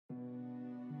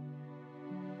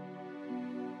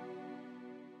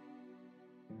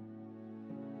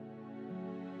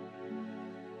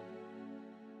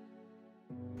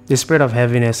The spirit of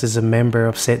heaviness is a member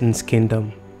of Satan's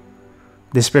kingdom.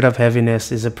 The spirit of heaviness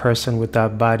is a person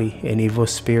without body, an evil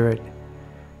spirit.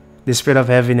 The spirit of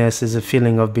heaviness is a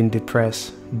feeling of being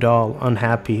depressed, dull,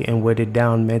 unhappy, and weighted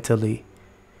down mentally.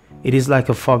 It is like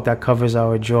a fog that covers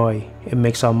our joy. It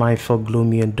makes our mind feel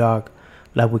gloomy and dark,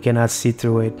 like we cannot see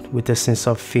through it, with a sense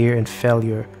of fear and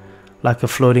failure, like a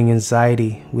floating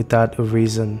anxiety without a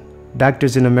reason.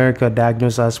 Doctors in America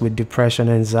diagnose us with depression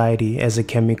and anxiety as a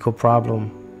chemical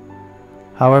problem.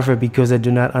 However, because they do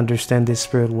not understand this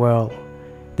spirit well,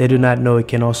 they do not know it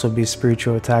can also be a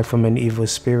spiritual attack from an evil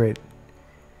spirit.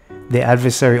 The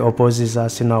adversary opposes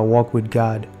us in our walk with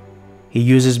God. He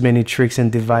uses many tricks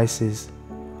and devices.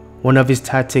 One of his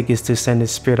tactics is to send a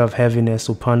spirit of heaviness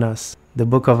upon us. The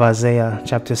book of Isaiah,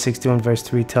 chapter 61, verse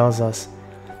 3 tells us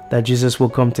that Jesus will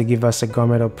come to give us a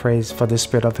garment of praise for the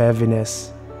spirit of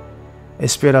heaviness. A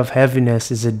spirit of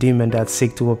heaviness is a demon that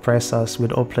seeks to oppress us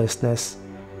with hopelessness,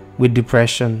 with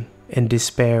depression and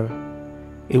despair.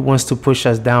 It wants to push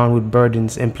us down with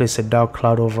burdens and place a dark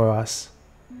cloud over us.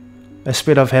 A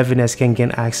spirit of heaviness can gain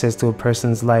access to a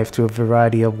person's life through a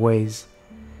variety of ways.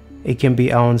 It can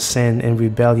be our own sin and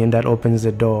rebellion that opens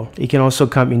the door. It can also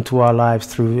come into our lives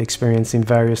through experiencing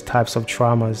various types of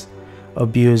traumas,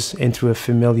 abuse, and through a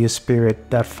familiar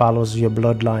spirit that follows your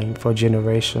bloodline for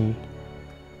generations.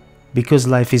 Because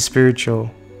life is spiritual,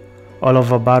 all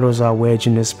of our battles are waged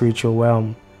in the spiritual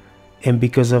realm. And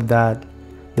because of that,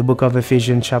 the book of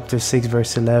Ephesians chapter 6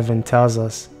 verse 11 tells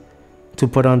us to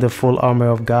put on the full armor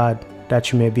of God,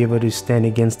 that you may be able to stand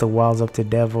against the wiles of the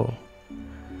devil.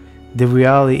 The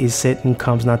reality is Satan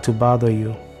comes not to bother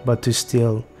you, but to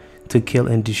steal, to kill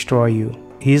and destroy you.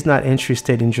 He is not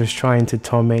interested in just trying to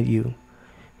torment you.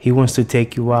 He wants to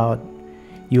take you out.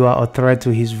 You are a threat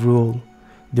to his rule.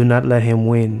 Do not let him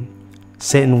win.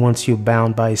 Satan wants you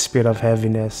bound by a spirit of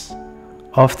heaviness.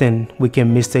 Often, we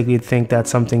can mistakenly think that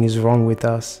something is wrong with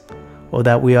us, or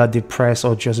that we are depressed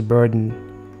or just burdened.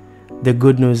 The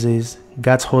good news is,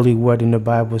 God's holy word in the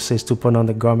Bible says to put on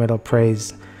the garment of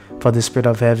praise for the spirit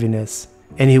of heaviness,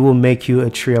 and he will make you a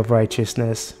tree of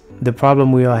righteousness. The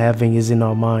problem we are having is in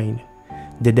our mind.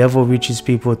 The devil reaches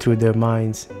people through their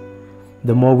minds.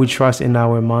 The more we trust in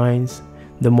our minds,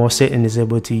 the more Satan is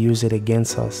able to use it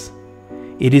against us.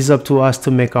 It is up to us to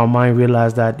make our mind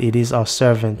realize that it is our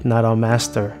servant, not our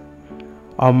master.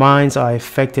 Our minds are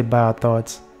affected by our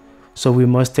thoughts, so we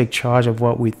must take charge of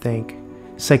what we think.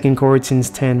 2 Corinthians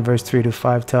 10 verse 3 to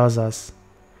 5 tells us,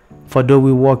 "For though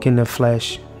we walk in the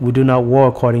flesh, we do not war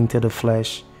according to the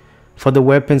flesh. For the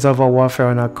weapons of our warfare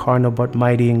are not carnal but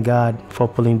mighty in God for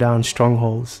pulling down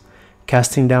strongholds,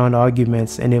 casting down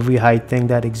arguments and every high thing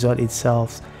that exalts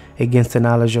itself against the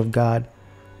knowledge of God,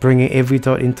 bringing every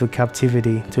thought into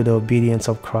captivity to the obedience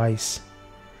of Christ."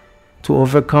 To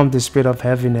overcome the spirit of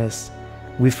heaviness,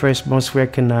 we first must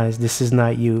recognize this is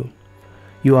not you.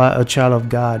 You are a child of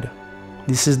God.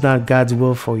 This is not God's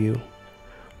will for you.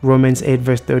 Romans 8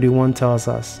 verse 31 tells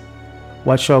us,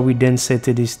 "What shall we then say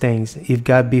to these things? If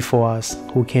God be for us,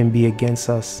 who can be against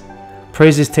us?"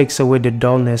 Praises takes away the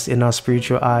dullness in our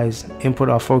spiritual eyes and put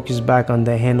our focus back on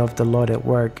the hand of the Lord at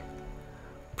work.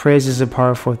 Praise is a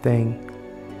powerful thing.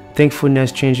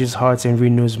 Thankfulness changes hearts and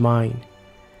renews mind.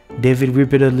 David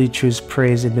repeatedly chose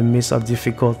praise in the midst of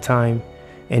difficult time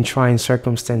and trying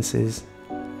circumstances.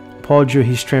 Paul drew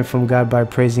his strength from God by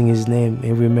praising his name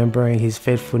and remembering his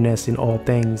faithfulness in all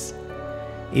things.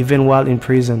 Even while in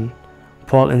prison,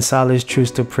 Paul and Silas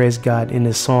chose to praise God in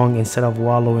a song instead of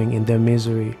wallowing in their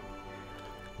misery.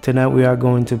 Tonight we are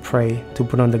going to pray to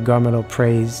put on the garment of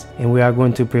praise, and we are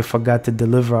going to pray for God to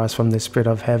deliver us from the spirit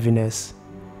of heaviness.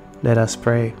 Let us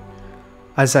pray.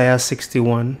 Isaiah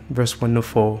 61 verse 1 to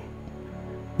 4.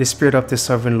 "The Spirit of the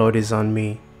Sovereign Lord is on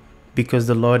me, because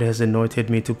the Lord has anointed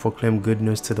me to proclaim good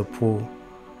news to the poor.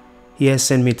 He has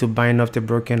sent me to bind up the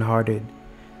brokenhearted,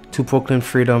 to proclaim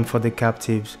freedom for the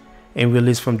captives, and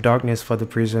release from darkness for the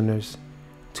prisoners,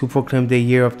 to proclaim the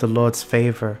year of the Lord's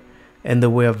favor, and the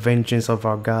way of vengeance of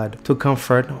our God, to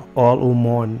comfort all who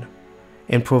mourn,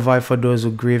 and provide for those who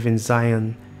grieve in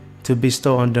Zion, to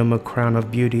bestow on them a crown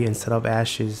of beauty instead of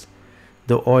ashes,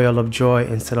 the oil of joy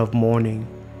instead of mourning,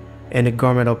 and a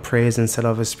garment of praise instead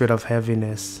of a spirit of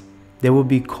heaviness. They will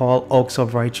be called oaks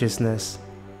of righteousness,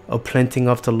 a planting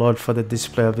of the Lord for the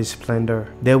display of his splendor.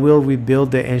 They will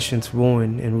rebuild the ancient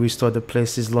ruin and restore the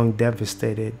places long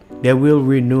devastated. They will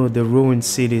renew the ruined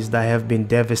cities that have been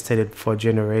devastated for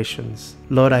generations.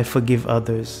 Lord, I forgive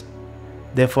others.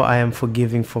 Therefore, I am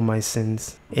forgiving for my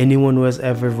sins. Anyone who has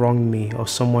ever wronged me or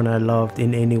someone I loved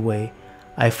in any way,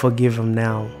 I forgive them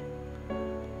now.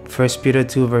 1 Peter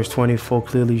 2 verse 24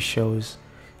 clearly shows,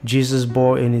 Jesus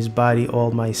bore in his body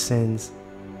all my sins.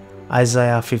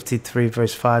 Isaiah 53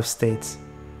 verse 5 states,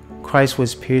 Christ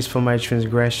was pierced for my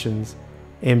transgressions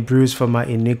and bruised for my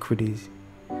iniquities.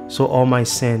 So all my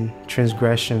sin,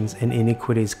 transgressions, and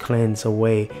iniquities cleanse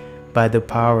away by the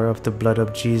power of the blood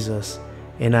of Jesus,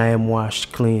 and I am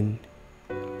washed clean.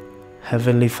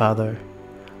 Heavenly Father,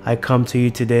 I come to you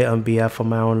today on behalf of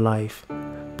my own life,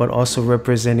 but also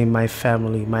representing my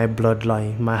family, my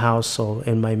bloodline, my household,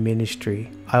 and my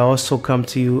ministry. I also come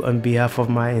to you on behalf of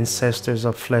my ancestors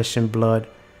of flesh and blood,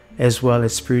 as well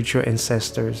as spiritual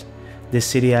ancestors, the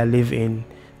city I live in,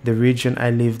 the region I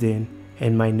lived in,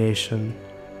 and my nation.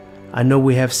 I know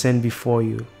we have sinned before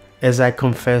you. As I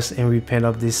confess and repent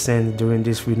of these sins during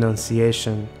this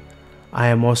renunciation, I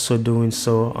am also doing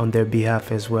so on their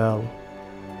behalf as well.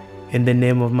 In the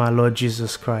name of my Lord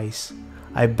Jesus Christ,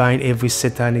 I bind every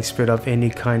satanic spirit of any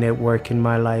kind at work in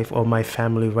my life or my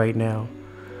family right now.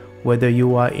 Whether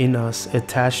you are in us,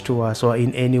 attached to us, or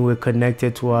in any way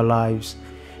connected to our lives,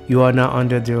 you are now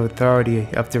under the authority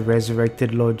of the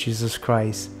resurrected Lord Jesus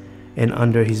Christ and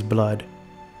under his blood.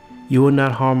 You will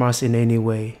not harm us in any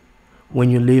way. When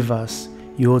you leave us,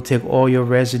 you will take all your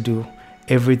residue,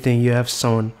 everything you have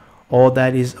sown, all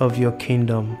that is of your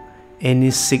kingdom,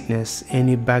 any sickness,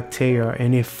 any bacteria,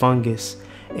 any fungus,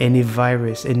 any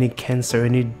virus, any cancer,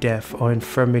 any death or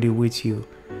infirmity with you.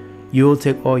 You will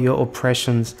take all your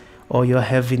oppressions, all your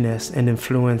heaviness and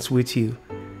influence with you,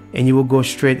 and you will go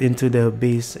straight into the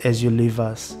abyss as you leave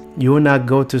us. You will not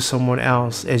go to someone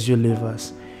else as you leave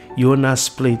us. You will not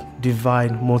split,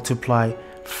 divide, multiply,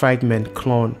 fragment,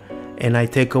 clone, and I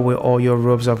take away all your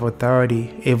robes of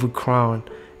authority, every crown,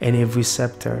 and every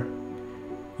scepter.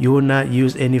 You will not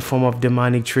use any form of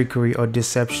demonic trickery or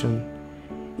deception.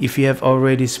 If you have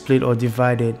already split or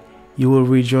divided, you will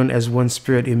rejoin as one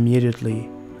spirit immediately.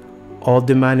 All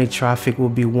demonic traffic will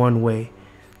be one way,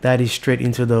 that is straight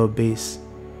into the abyss.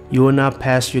 You will not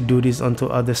pass your duties onto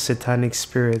other satanic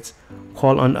spirits,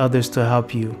 call on others to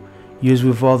help you, use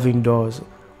revolving doors,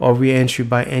 or re-entry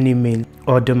by any means,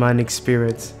 or demonic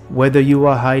spirits. Whether you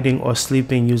are hiding or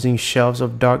sleeping using shelves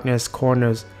of darkness,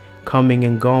 corners, coming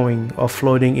and going, or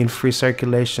floating in free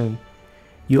circulation,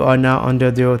 you are now under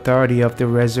the authority of the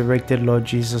resurrected Lord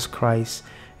Jesus Christ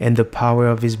and the power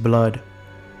of his blood,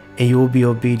 and you will be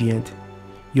obedient.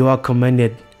 You are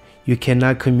commanded. You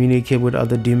cannot communicate with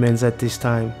other demons at this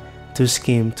time, to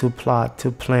scheme, to plot,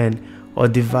 to plan, or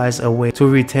devise a way to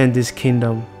retain this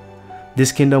kingdom.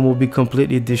 This kingdom will be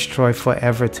completely destroyed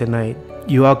forever tonight.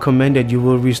 You are commanded you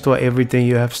will restore everything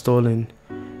you have stolen.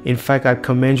 In fact, I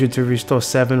command you to restore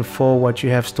sevenfold what you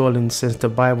have stolen, since the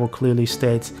Bible clearly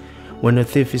states, when a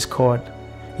thief is caught,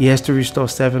 he has to restore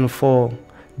sevenfold,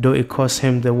 though it costs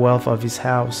him the wealth of his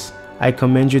house. I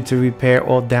command you to repair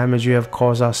all damage you have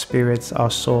caused our spirits, our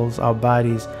souls, our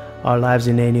bodies, our lives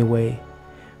in any way,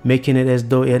 making it as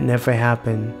though it never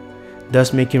happened,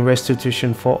 thus making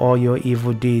restitution for all your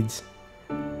evil deeds.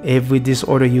 Every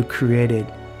disorder you created,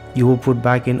 you will put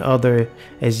back in order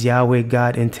as Yahweh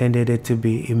God intended it to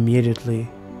be immediately.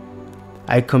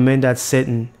 I command that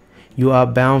Satan, you are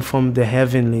bound from the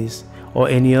heavenlies or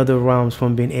any other realms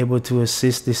from being able to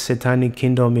assist this satanic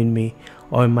kingdom in me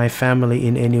or in my family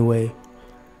in any way.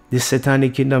 This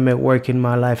satanic kingdom at work in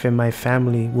my life and my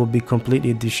family will be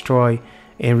completely destroyed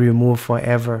and removed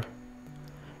forever.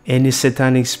 Any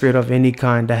satanic spirit of any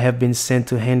kind that have been sent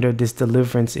to hinder this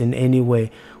deliverance in any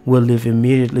way will leave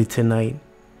immediately tonight.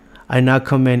 I now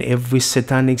command every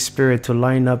satanic spirit to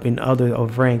line up in order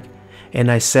of rank, and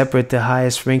I separate the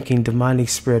highest ranking demonic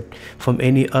spirit from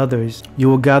any others. You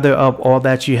will gather up all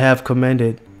that you have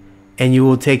commanded, and you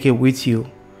will take it with you,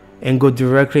 and go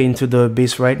directly into the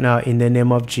abyss right now in the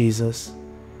name of Jesus.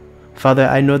 Father,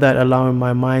 I know that allowing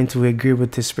my mind to agree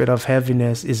with the spirit of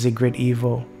heaviness is a great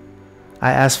evil.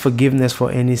 I ask forgiveness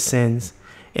for any sins,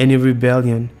 any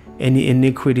rebellion, any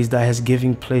iniquities that has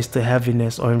given place to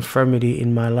heaviness or infirmity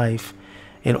in my life,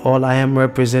 and all I am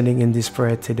representing in this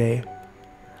prayer today.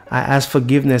 I ask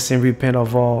forgiveness and repent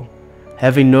of all,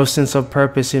 having no sense of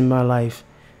purpose in my life,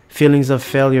 feelings of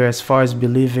failure as far as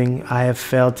believing I have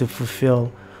failed to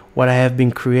fulfill what I have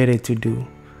been created to do,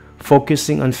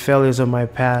 focusing on failures of my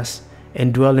past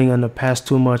and dwelling on the past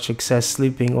too much, excess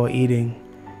sleeping or eating,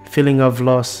 feeling of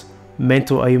loss,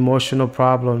 mental or emotional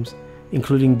problems,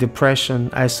 including depression,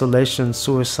 isolation,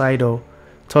 suicidal,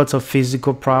 thoughts of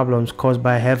physical problems caused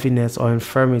by heaviness or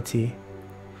infirmity,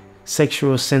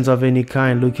 sexual sins of any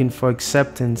kind, looking for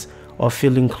acceptance or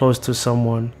feeling close to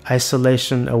someone,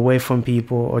 isolation away from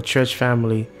people or church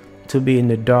family, to be in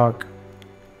the dark,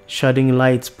 shutting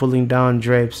lights, pulling down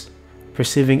drapes,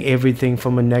 perceiving everything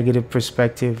from a negative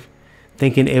perspective,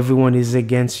 thinking everyone is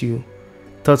against you,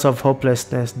 thoughts of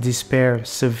hopelessness, despair,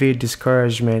 severe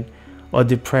discouragement, or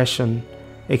depression,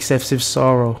 excessive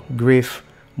sorrow, grief,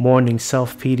 mourning,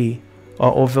 self-pity,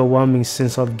 or overwhelming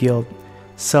sense of guilt,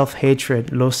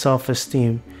 self-hatred, low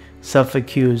self-esteem,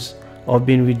 self-accuse, or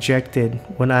being rejected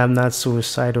when I am not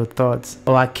suicidal thoughts,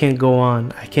 or I can't go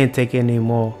on, I can't take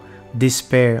anymore,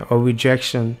 despair or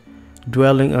rejection,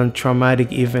 dwelling on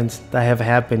traumatic events that have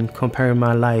happened, comparing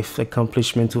my life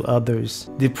accomplishment to others,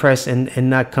 depressed and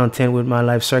not content with my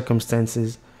life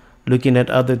circumstances, looking at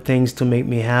other things to make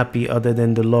me happy other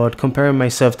than the Lord, comparing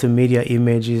myself to media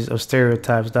images or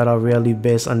stereotypes that are rarely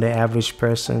based on the average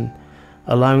person,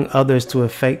 allowing others to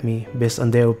affect me based on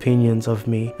their opinions of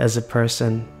me as a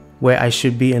person, where I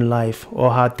should be in life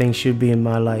or how things should be in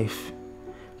my life,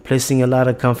 placing a lot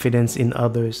of confidence in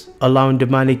others, allowing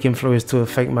demonic influence to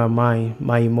affect my mind,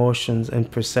 my emotions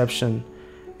and perception,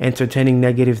 entertaining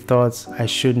negative thoughts I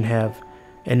shouldn't have,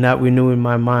 and not renewing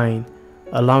my mind,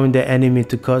 allowing the enemy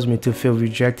to cause me to feel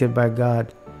rejected by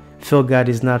God, feel God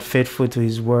is not faithful to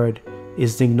his word,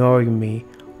 is ignoring me,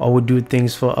 or will do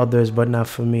things for others but not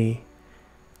for me.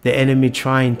 The enemy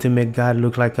trying to make God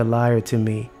look like a liar to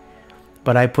me.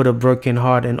 But I put a broken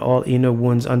heart and all inner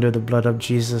wounds under the blood of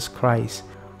Jesus Christ.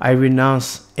 I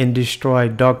renounce and destroy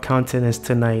dark countenance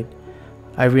tonight.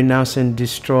 I renounce and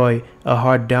destroy a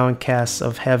heart downcast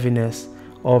of heaviness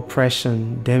or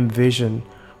oppression, dim vision,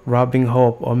 robbing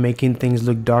hope or making things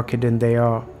look darker than they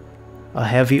are. A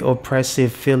heavy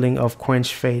oppressive feeling of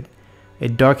quenched faith, a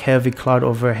dark heavy cloud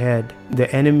overhead.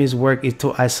 The enemy's work is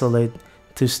to isolate,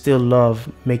 to steal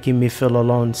love, making me feel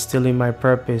alone, stealing my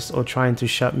purpose or trying to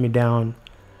shut me down.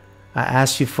 I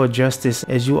ask you for justice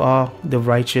as you are the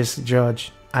righteous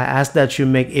judge. I ask that you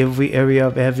make every area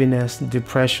of heaviness,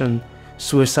 depression,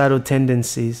 suicidal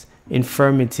tendencies,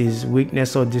 infirmities,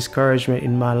 weakness or discouragement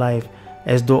in my life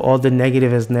as though all the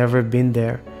negative has never been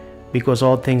there, because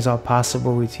all things are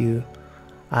possible with you.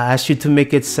 I ask you to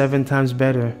make it 7 times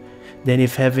better than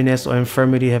if heaviness or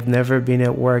infirmity have never been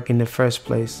at work in the first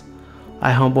place.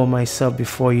 I humble myself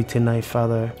before you tonight,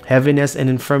 Father. Heaviness and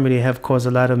infirmity have caused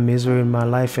a lot of misery in my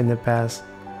life in the past.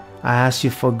 I ask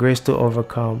you for grace to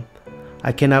overcome.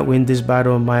 I cannot win this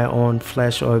battle on my own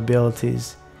flesh or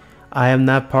abilities. I am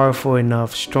not powerful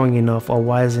enough, strong enough, or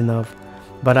wise enough,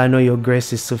 but I know your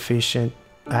grace is sufficient.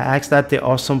 I ask that the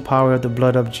awesome power of the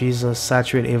blood of Jesus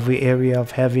saturate every area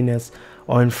of heaviness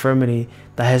or infirmity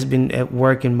that has been at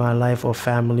work in my life or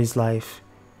family's life.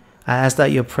 I ask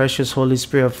that your precious Holy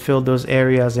Spirit fill those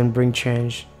areas and bring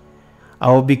change.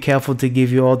 I will be careful to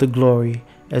give you all the glory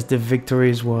as the victory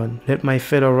is won. Let my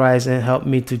faith arise and help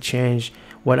me to change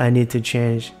what I need to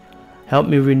change. Help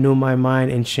me renew my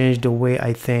mind and change the way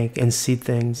I think and see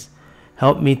things.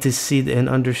 Help me to see and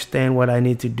understand what I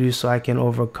need to do so I can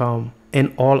overcome.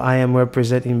 In all I am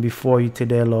representing before you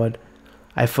today, Lord,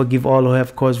 I forgive all who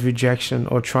have caused rejection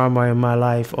or trauma in my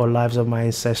life or lives of my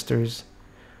ancestors.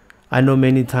 I know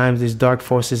many times these dark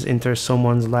forces enter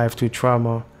someone's life through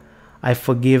trauma. I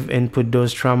forgive and put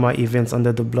those trauma events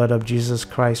under the blood of Jesus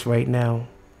Christ right now.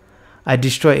 I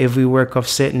destroy every work of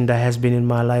Satan that has been in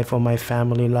my life or my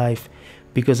family life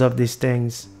because of these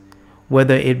things.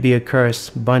 Whether it be a curse,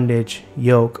 bondage,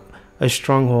 yoke, a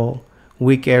stronghold,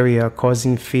 weak area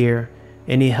causing fear,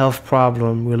 any health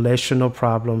problem, relational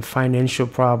problem, financial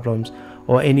problems,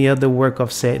 or any other work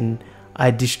of Satan,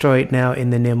 I destroy it now in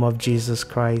the name of Jesus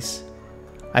Christ.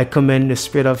 I command the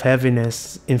spirit of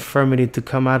heaviness, infirmity to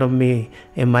come out of me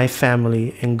and my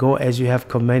family and go as you have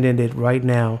commanded it right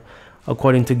now,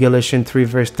 according to Galatians 3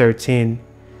 verse 13.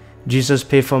 Jesus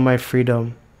paid for my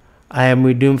freedom. I am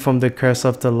redeemed from the curse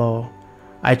of the law.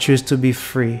 I choose to be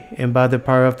free, and by the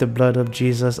power of the blood of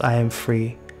Jesus, I am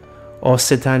free. All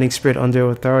satanic spirit under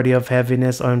authority of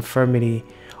heaviness or infirmity,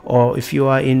 or if you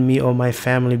are in me or my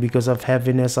family because of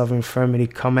heaviness of infirmity,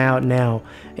 come out now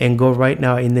and go right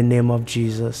now in the name of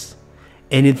Jesus.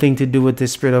 Anything to do with the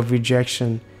spirit of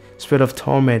rejection, spirit of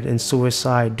torment and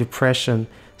suicide, depression,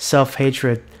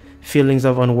 self-hatred, feelings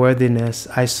of unworthiness,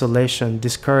 isolation,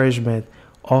 discouragement,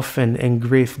 orphan and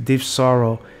grief, deep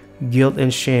sorrow, guilt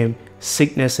and shame,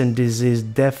 sickness and disease,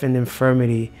 death and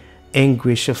infirmity,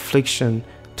 anguish, affliction,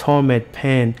 torment,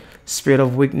 pain, spirit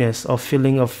of weakness or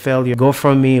feeling of failure, go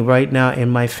from me right now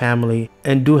and my family,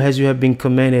 and do as you have been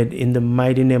commanded in the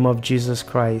mighty name of Jesus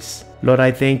Christ. Lord,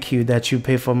 I thank you that you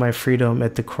paid for my freedom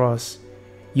at the cross.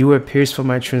 You were pierced for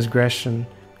my transgression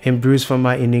and bruised for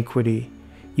my iniquity.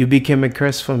 You became a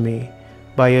curse for me.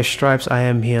 By your stripes I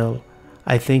am healed.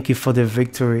 I thank you for the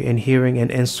victory in hearing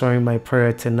and answering my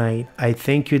prayer tonight. I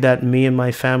thank you that me and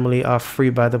my family are free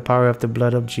by the power of the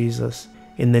blood of Jesus.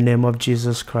 In the name of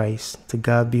Jesus Christ, to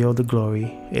God be all the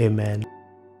glory. Amen.